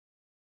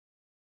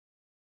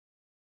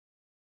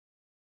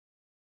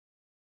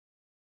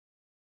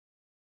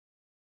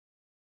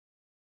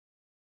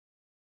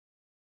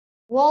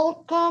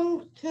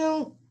Welcome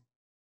to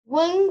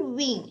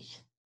Wingweed's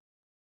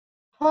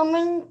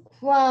Common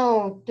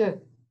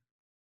Crowd,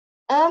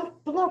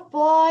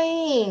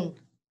 amplifying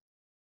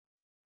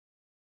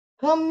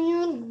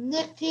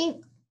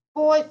community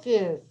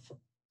voices.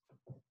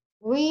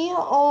 We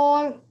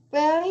are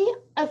very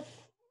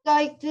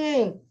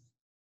excited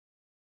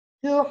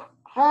to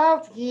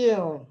have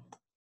you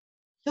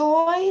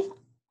join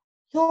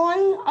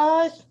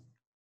us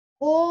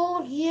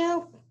all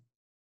year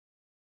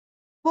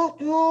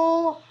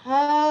through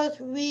as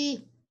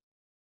we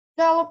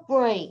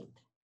celebrate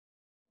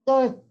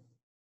the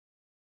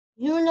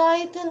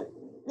United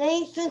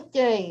Nations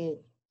Day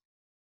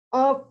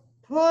of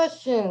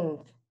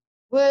Persons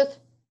with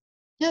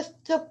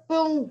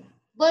Disabilities.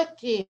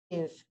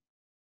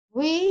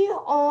 We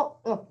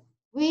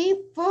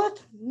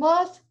first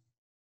must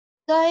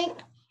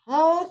thank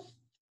our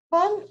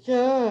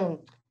sponsor,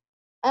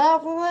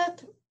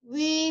 Everett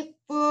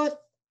Reefers,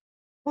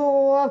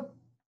 for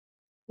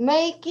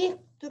making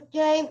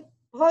today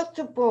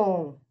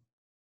possible.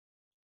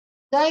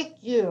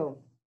 Thank you.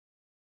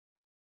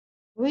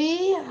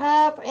 We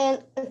have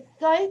an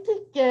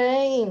exciting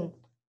game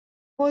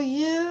for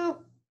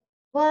you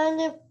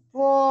planned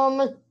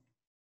from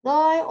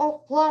 9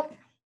 o'clock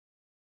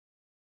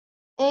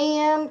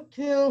a.m.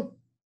 to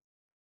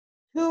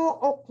 2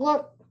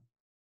 o'clock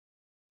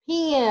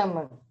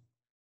p.m.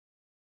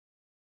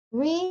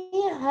 We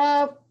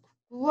have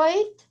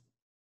great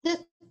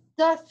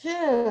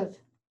discussions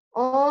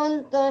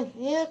on the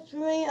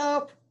history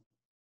of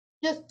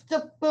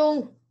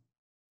disabilities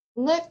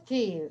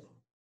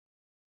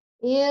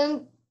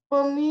in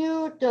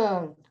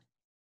Bermuda,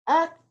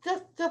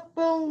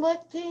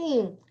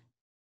 accessibility,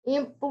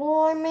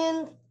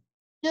 employment,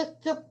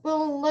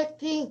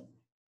 disability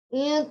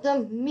in the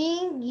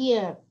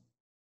media,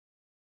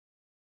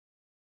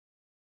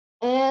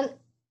 and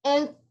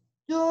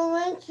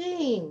endurance,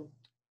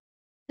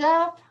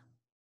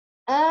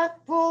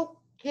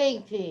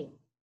 self-advocacy,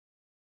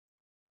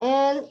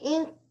 and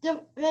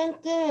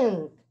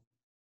independence.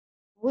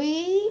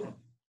 We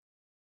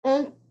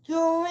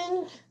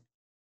endurance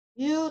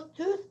you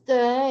to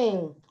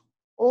stay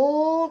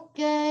all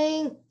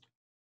game,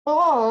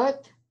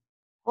 but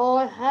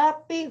are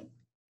happy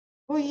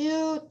for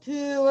you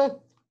to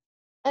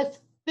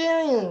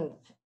experience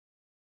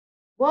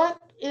what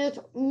is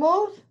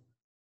most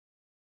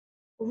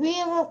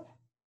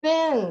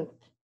relevant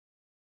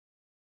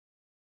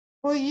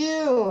for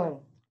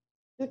you.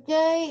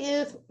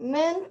 Today is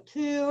meant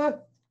to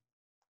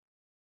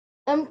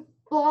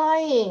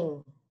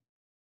implying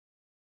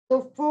the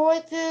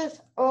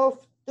voices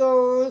of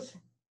those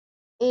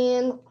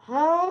in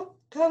our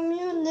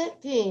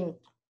community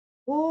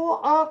who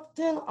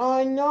often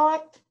are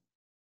not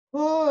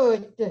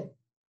heard,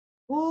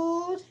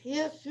 whose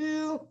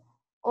issues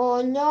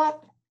are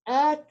not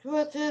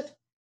addressed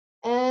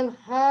and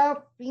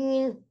have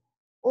been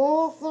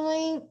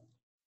overly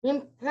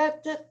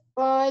impacted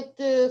by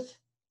this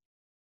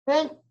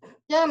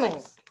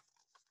pandemic.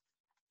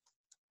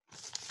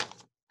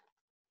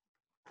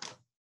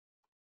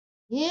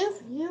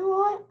 If you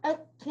are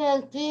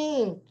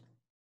attending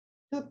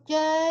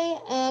today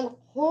and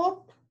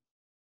hope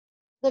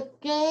the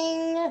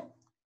gain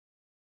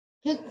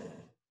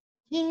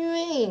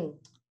continuing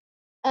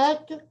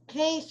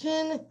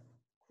education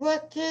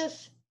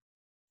practice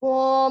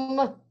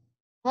from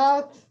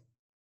our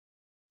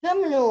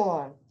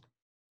seminar,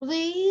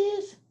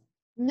 please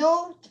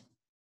note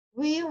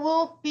we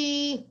will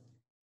be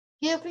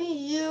giving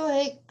you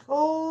a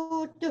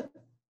code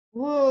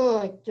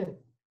word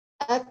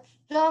at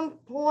some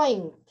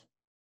point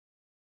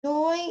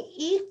during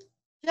each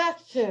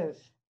section.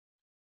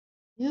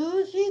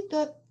 Using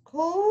the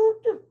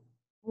code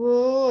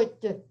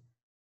word,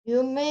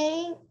 you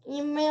may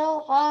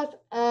email us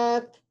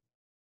at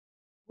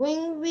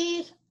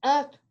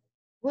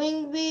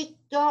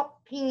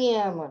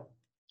wingweed@wingweed.pm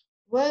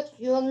with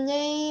your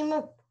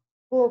name,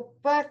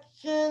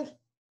 profession,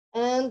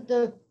 and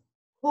the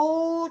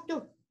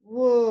code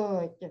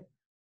word.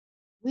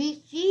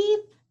 Receive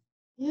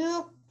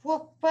your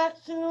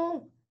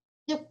professional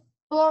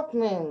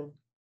development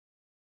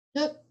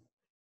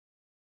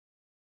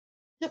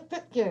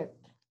certificate.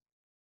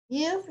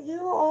 If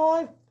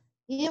you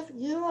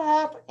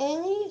have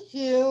any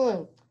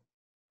issues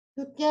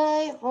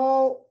today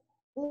or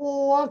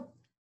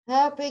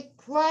have a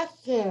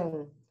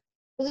question,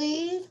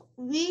 please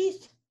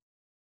reach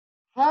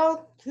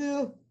out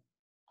to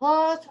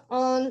us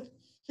on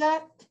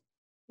chat,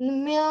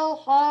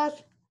 email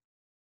us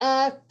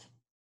at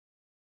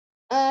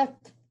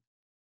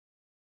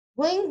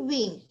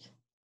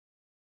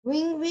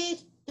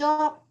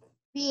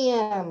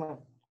wingweed.pm,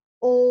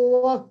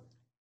 or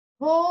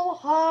call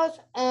us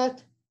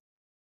at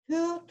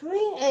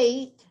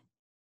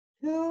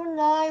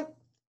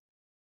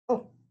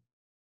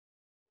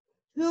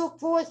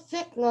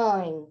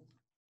 238-2469,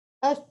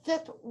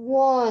 exit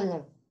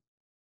 1.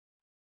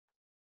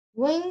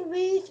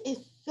 Wingweed is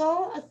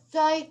so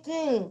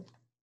exciting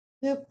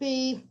to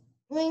be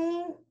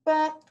bringing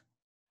back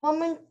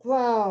common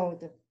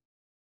ground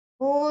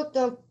for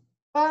the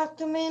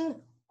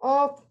Department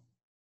of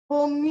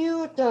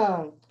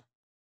Bermuda.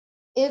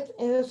 It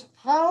is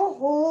our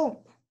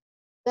hope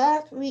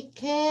that we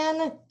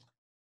can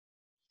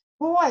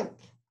spark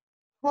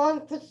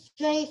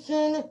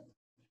conversation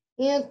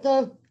in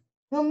the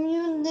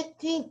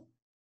community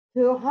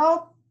to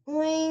help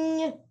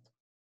bring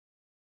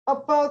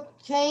about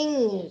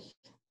change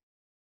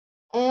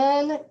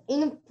and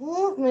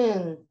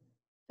improvement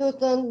to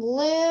the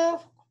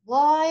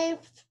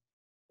lives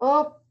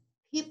of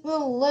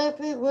people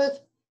living with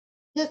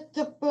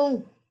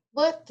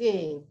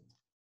disability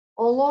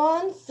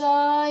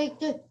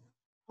alongside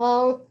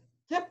our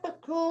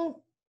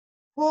typical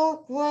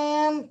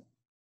program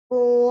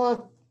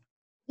for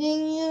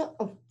senior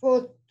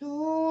for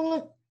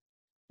school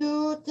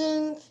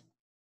students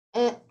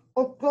and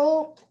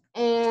adults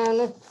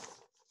and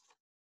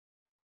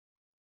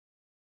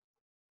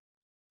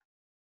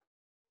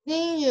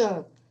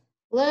seniors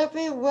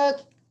living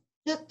with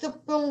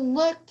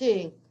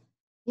disability.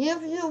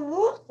 If you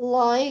would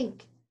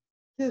like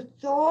to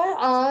join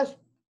us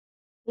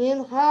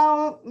in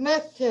our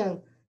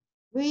mission,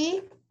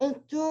 we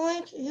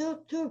encourage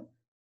you to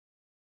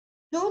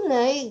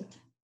donate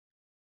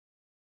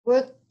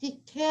with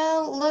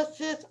detailed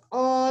lists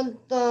on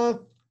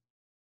the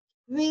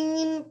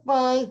screen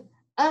by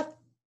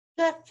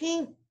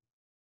accessing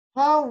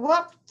our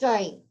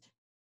website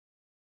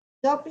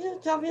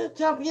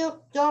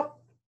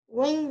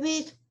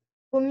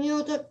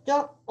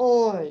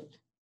www.languagecommuter.org.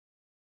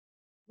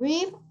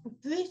 We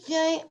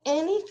appreciate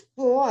any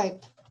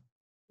support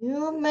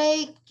you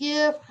may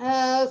give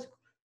as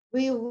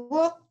we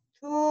work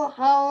through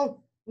our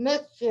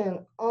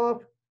mission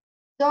of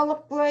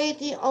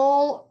celebrating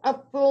all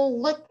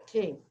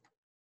ability.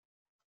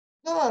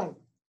 Good.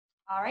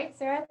 All right,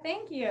 Sarah,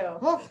 thank you.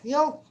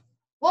 You're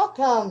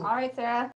welcome. All right, Sarah.